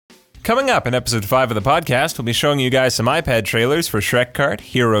Coming up in episode 5 of the podcast, we'll be showing you guys some iPad trailers for Shrek Kart,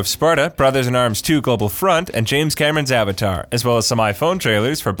 Hero of Sparta, Brothers in Arms 2 Global Front, and James Cameron's Avatar, as well as some iPhone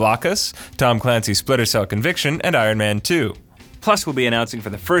trailers for Blockus, Tom Clancy's Splinter Cell Conviction, and Iron Man 2. Plus, we'll be announcing for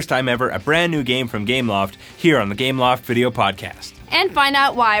the first time ever a brand new game from Gameloft here on the Gameloft Video Podcast. And find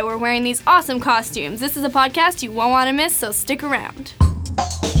out why we're wearing these awesome costumes. This is a podcast you won't want to miss, so stick around.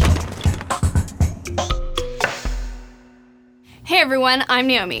 Hey everyone, I'm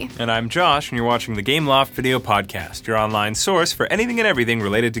Naomi. And I'm Josh, and you're watching the Gameloft Video Podcast, your online source for anything and everything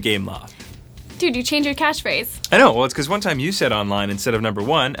related to Gameloft. Dude, you changed your catchphrase. I know, well, it's because one time you said online instead of number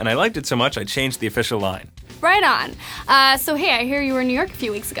 1, and I liked it so much I changed the official line. Right on. So hey, I hear you were in New York a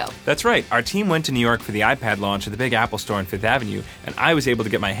few weeks ago. That's right. Our team went to New York for the iPad launch at the Big Apple store on 5th Avenue, and I was able to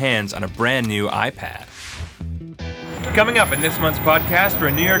get my hands on a brand new iPad. Coming up in this month's podcast, we're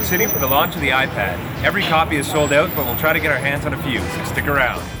in New York City for the launch of the iPad. Every copy is sold out, but we'll try to get our hands on a few, so stick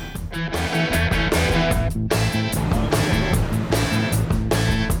around.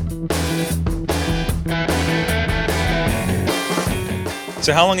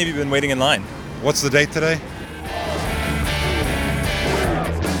 So how long have you been waiting in line? What's the date today?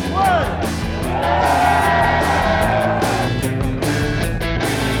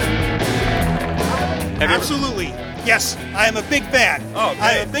 Absolutely. Yes, I am a big fan. Oh, great.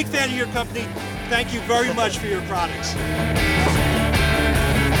 I am a big fan of your company. Thank you very much for your products.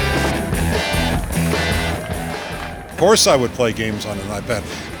 Of course I would play games on an iPad.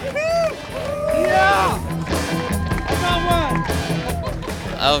 Yeah! I got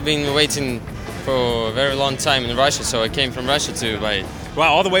one! I've been waiting for a very long time in Russia, so I came from Russia to buy it.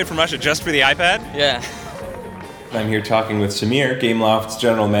 Wow, all the way from Russia just for the iPad? Yeah. I'm here talking with Samir, Gameloft's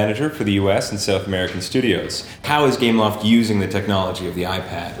general manager for the US and South American studios. How is Gameloft using the technology of the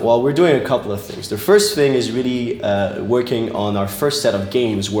iPad? Well, we're doing a couple of things. The first thing is really working on our first set of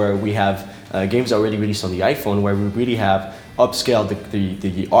games where we have games already released on the iPhone where we really have upscaled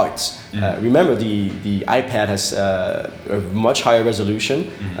the arts. Remember, the iPad has a much higher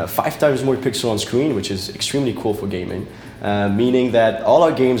resolution, 5 times more pixel on screen, which is extremely cool for gaming. Meaning that all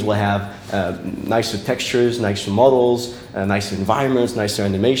our games will have nicer textures, nicer models, nicer environments, nicer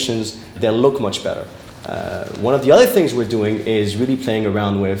animations. They'll look much better. One of the other things we're doing is really playing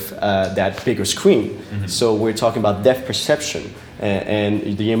around with that bigger screen. So we're talking about depth perception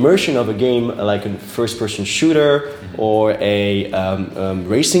and the immersion of a game like a first-person shooter or a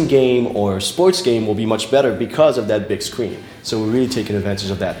racing game or a sports game will be much better because of that big screen. So we're really taking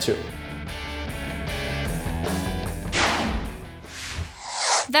advantage of that too.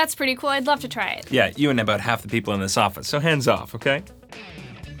 That's pretty cool. I'd love to try it. Yeah, you and about half the people in this office, so hands off, okay?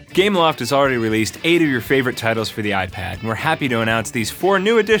 Gameloft has already released 8 of your favorite titles for the iPad, and we're happy to announce these 4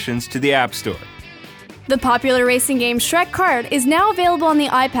 new additions to the App Store. The popular racing game Shrek Kart is now available on the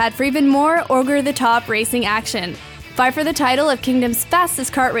iPad for even more over-the-top racing action. Fight for the title of Kingdom's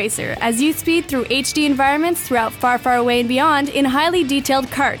fastest kart racer as you speed through HD environments throughout Far, Far Away and Beyond in highly detailed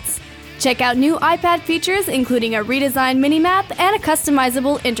karts. Check out new iPad features including a redesigned minimap and a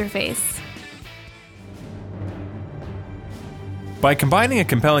customizable interface. By combining a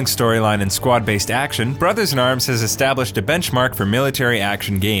compelling storyline and squad-based action, Brothers in Arms has established a benchmark for military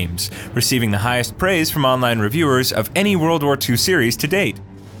action games, receiving the highest praise from online reviewers of any World War II series to date.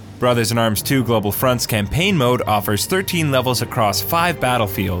 Brothers in Arms 2 Global Front's campaign mode offers 13 levels across 5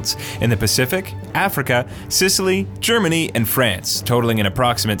 battlefields in the Pacific, Africa, Sicily, Germany, and France, totaling an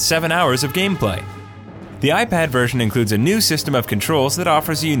approximate 7 hours of gameplay. The iPad version includes a new system of controls that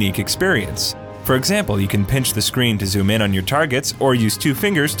offers a unique experience. For example, you can pinch the screen to zoom in on your targets or use 2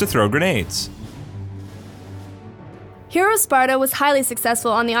 fingers to throw grenades. Hero of Sparta was highly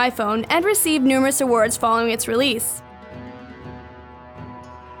successful on the iPhone and received numerous awards following its release.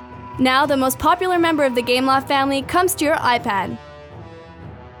 Now, the most popular member of the Gameloft family comes to your iPad.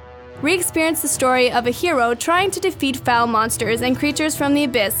 Re-experience the story of a hero trying to defeat foul monsters and creatures from the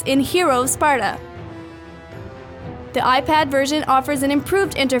abyss in Hero of Sparta. The iPad version offers an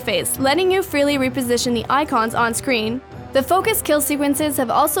improved interface, letting you freely reposition the icons on screen. The focus kill sequences have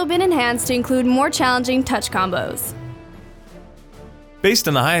also been enhanced to include more challenging touch combos. Based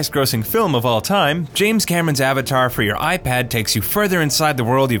on the highest-grossing film of all time, James Cameron's Avatar for your iPad takes you further inside the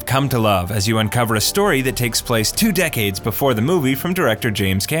world you've come to love as you uncover a story that takes place 2 decades before the movie from director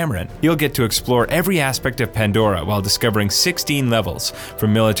James Cameron. You'll get to explore every aspect of Pandora while discovering 16 levels,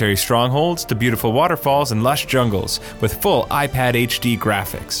 from military strongholds to beautiful waterfalls and lush jungles, with full iPad HD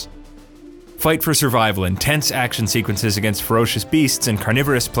graphics. Fight for survival in tense action sequences against ferocious beasts and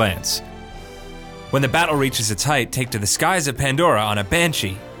carnivorous plants. When the battle reaches its height, take to the skies of Pandora on a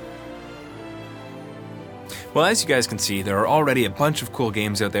Banshee. Well, as you guys can see, there are already a bunch of cool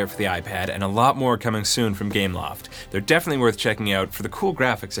games out there for the iPad, and a lot more coming soon from Gameloft. They're definitely worth checking out for the cool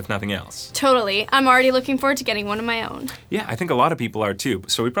graphics, if nothing else. Totally. I'm already looking forward to getting one of my own. Yeah, I think a lot of people are too,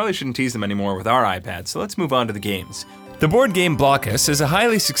 so we probably shouldn't tease them anymore with our iPads, so let's move on to the games. The board game Blokus is a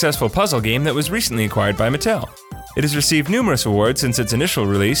highly successful puzzle game that was recently acquired by Mattel. It has received numerous awards since its initial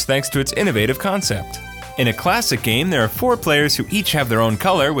release thanks to its innovative concept. In a classic game, there are 4 players who each have their own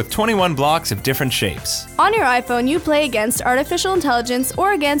color with 21 blocks of different shapes. On your iPhone, you play against artificial intelligence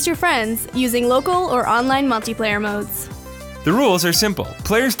or against your friends using local or online multiplayer modes. The rules are simple.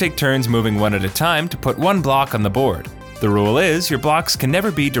 Players take turns moving one at a time to put one block on the board. The rule is your blocks can never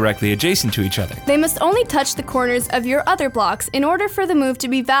be directly adjacent to each other. They must only touch the corners of your other blocks in order for the move to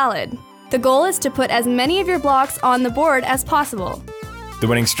be valid. The goal is to put as many of your blocks on the board as possible. The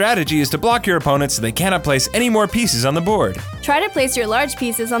winning strategy is to block your opponent so they cannot place any more pieces on the board. Try to place your large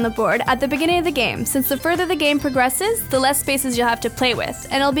pieces on the board at the beginning of the game, since the further the game progresses, the less spaces you'll have to play with,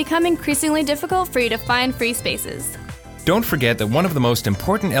 and it'll become increasingly difficult for you to find free spaces. Don't forget that one of the most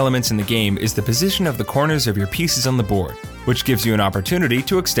important elements in the game is the position of the corners of your pieces on the board, which gives you an opportunity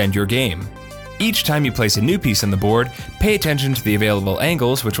to extend your game. Each time you place a new piece on the board, pay attention to the available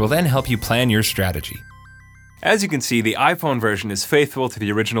angles, which will then help you plan your strategy. As you can see, the iPhone version is faithful to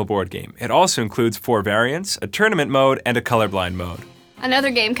the original board game. It also includes 4 variants, a tournament mode, and a colorblind mode. Another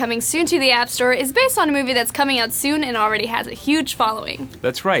game coming soon to the App Store is based on a movie that's coming out soon and already has a huge following.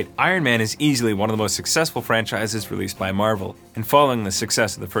 That's right, Iron Man is easily one of the most successful franchises released by Marvel. And following the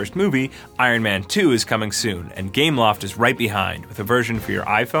success of the first movie, Iron Man 2 is coming soon, and Gameloft is right behind, with a version for your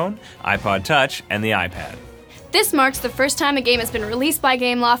iPhone, iPod Touch, and the iPad. This marks the first time a game has been released by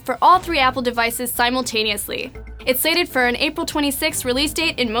Gameloft for all 3 Apple devices simultaneously. It's slated for an April 26th release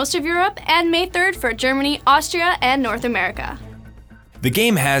date in most of Europe and May 3rd for Germany, Austria, and North America. The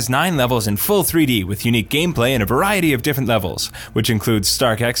game has 9 levels in full 3D with unique gameplay in a variety of different levels, which includes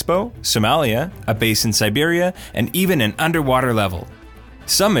Stark Expo, Somalia, a base in Siberia, and even an underwater level.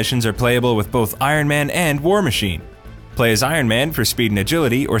 Some missions are playable with both Iron Man and War Machine. Play as Iron Man for speed and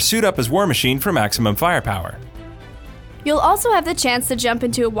agility, or suit up as War Machine for maximum firepower. You'll also have the chance to jump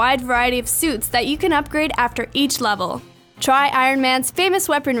into a wide variety of suits that you can upgrade after each level. Try Iron Man's famous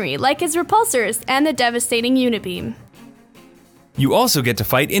weaponry, like his repulsors and the devastating Unibeam. You also get to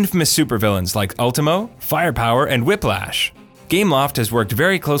fight infamous supervillains like Ultimo, Firepower, and Whiplash. Gameloft has worked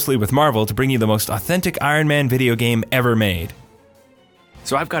very closely with Marvel to bring you the most authentic Iron Man video game ever made.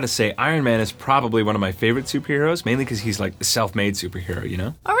 So I've got to say, Iron Man is probably one of my favorite superheroes, mainly because he's like a self-made superhero, you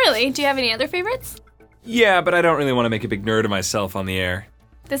know? Oh really? Do you have any other favorites? Yeah, but I don't really want to make a big nerd of myself on the air.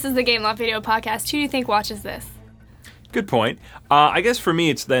 This is the Gameloft Video Podcast. Who do you think watches this? Good point. I guess for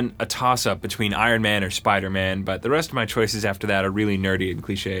me it's then a toss-up between Iron Man or Spider-Man, but the rest of my choices after that are really nerdy and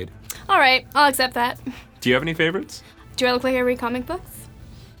cliched. Alright, I'll accept that. Do you have any favorites? Do I look like I read comic books?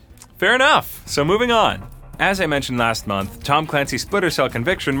 Fair enough. So moving on. As I mentioned last month, Tom Clancy's Splinter Cell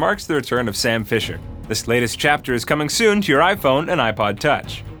Conviction marks the return of Sam Fisher. This latest chapter is coming soon to your iPhone and iPod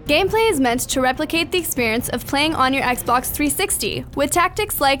Touch. Gameplay is meant to replicate the experience of playing on your Xbox 360, with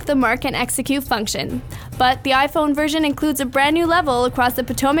tactics like the Mark and Execute function. But the iPhone version includes a brand new level across the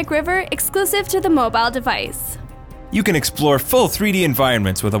Potomac River exclusive to the mobile device. You can explore full 3D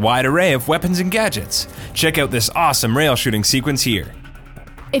environments with a wide array of weapons and gadgets. Check out this awesome rail shooting sequence here.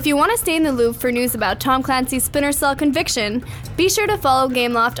 If you want to stay in the loop for news about Tom Clancy's Splinter Cell Conviction, be sure to follow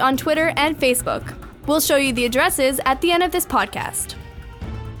Gameloft on Twitter and Facebook. We'll show you the addresses at the end of this podcast.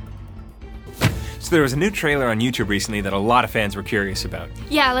 So there was a new trailer on YouTube recently that a lot of fans were curious about.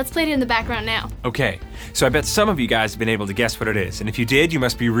 Yeah, let's play it in the background now. Okay, so I bet some of you guys have been able to guess what it is, and if you did, you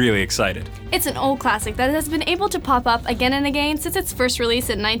must be really excited. It's an old classic that has been able to pop up again and again since its first release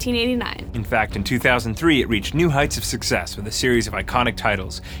in 1989. In fact, in 2003, it reached new heights of success with a series of iconic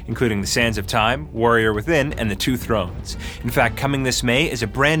titles, including The Sands of Time, Warrior Within, and The Two Thrones. In fact, coming this May is a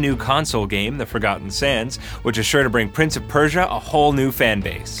brand new console game, The Forgotten Sands, which is sure to bring Prince of Persia a whole new fan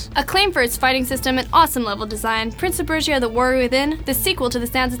base. Acclaimed for its fighting system and awesome level design, Prince of Persia: The Warrior Within, the sequel to The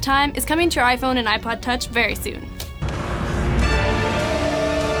Sands of Time, is coming to your iPhone and iPod Touch very soon.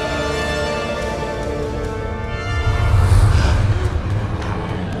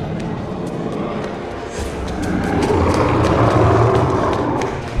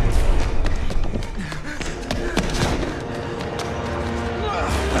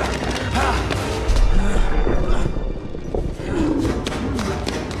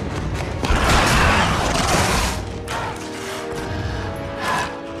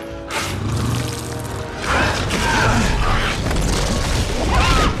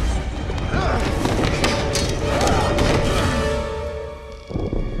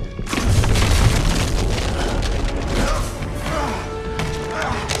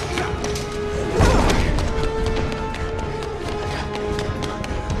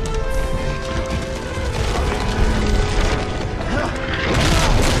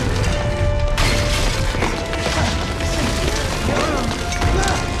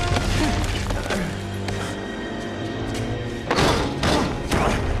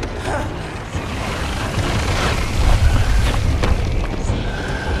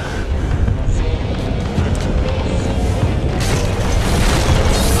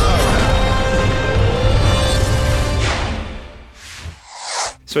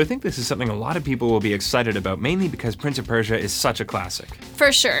 So I think this is something a lot of people will be excited about, mainly because Prince of Persia is such a classic.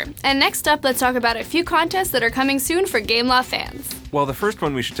 For sure. And next up, let's talk about a few contests that are coming soon for Gameloft fans. Well, the first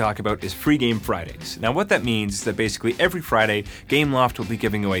one we should talk about is Free Game Fridays. Now, what that means is that basically every Friday, Gameloft will be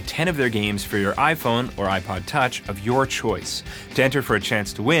giving away 10 of their games for your iPhone or iPod Touch of your choice. To enter for a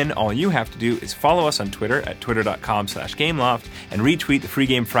chance to win, all you have to do is follow us on Twitter at twitter.com/Gameloft and retweet the Free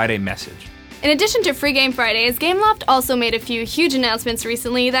Game Friday message. In addition to Free Game Fridays, Gameloft also made a few huge announcements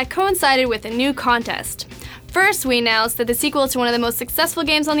recently that coincided with a new contest. First, we announced that the sequel to one of the most successful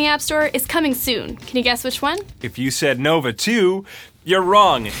games on the App Store is coming soon. Can you guess which one? If you said Nova 2, you're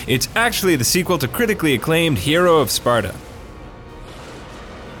wrong. It's actually the sequel to critically acclaimed Hero of Sparta.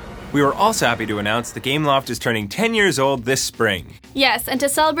 We were also happy to announce that Gameloft is turning 10 years old this spring. Yes, and to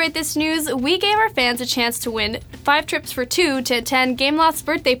celebrate this news, we gave our fans a chance to win 5 trips for 2 to attend Gameloft's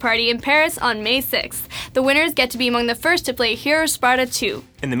birthday party in Paris on May 6th. The winners get to be among the first to play Hero of Sparta 2.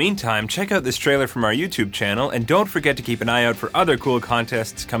 In the meantime, check out this trailer from our YouTube channel, and don't forget to keep an eye out for other cool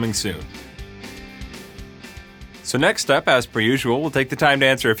contests coming soon. So next up, as per usual, we'll take the time to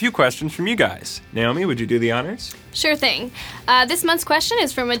answer a few questions from you guys. Naomi, would you do the honors? Sure thing. This month's question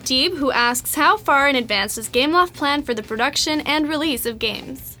is from Adib, who asks, how far in advance does Gameloft plan for the production and release of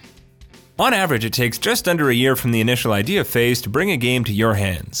games? On average, it takes just under a year from the initial idea phase to bring a game to your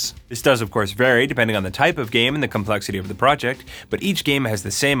hands. This does, of course, vary depending on the type of game and the complexity of the project, but each game has the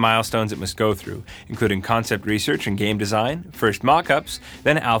same milestones it must go through, including concept research and game design, first mock-ups,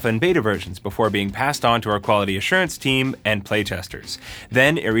 then alpha and beta versions before being passed on to our quality assurance team and playtesters.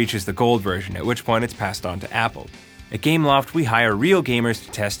 Then it reaches the gold version, at which point it's passed on to Apple. At Gameloft, we hire real gamers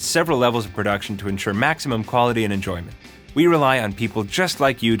to test several levels of production to ensure maximum quality and enjoyment. We rely on people just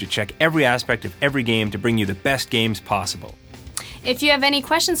like you to check every aspect of every game to bring you the best games possible. If you have any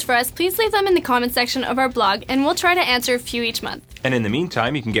questions for us, please leave them in the comment section of our blog, and we'll try to answer a few each month. And in the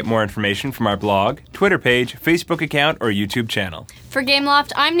meantime, you can get more information from our blog, Twitter page, Facebook account, or YouTube channel. For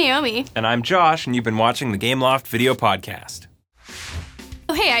Gameloft, I'm Naomi. And I'm Josh, and you've been watching the Gameloft video podcast.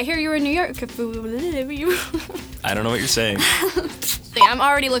 Oh, hey, I hear you were in New York. I don't know what you're saying. I'm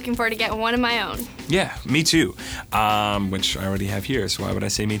already looking forward to getting one of my own. Yeah, me too. Which I already have here, so why would I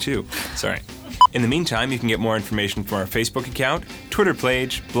say me too? Sorry. In the meantime, you can get more information from our Facebook account, Twitter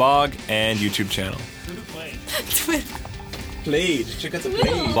page, blog, and YouTube channel. Played. Check out the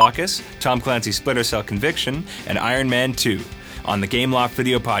Played. Block us, Tom Clancy's Splinter Cell Conviction, and Iron Man 2 on the Gameloft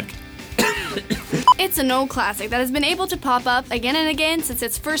video podcast. It's an old classic that has been able to pop up again and again since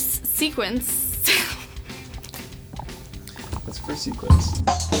its first sequence. That's first sequence.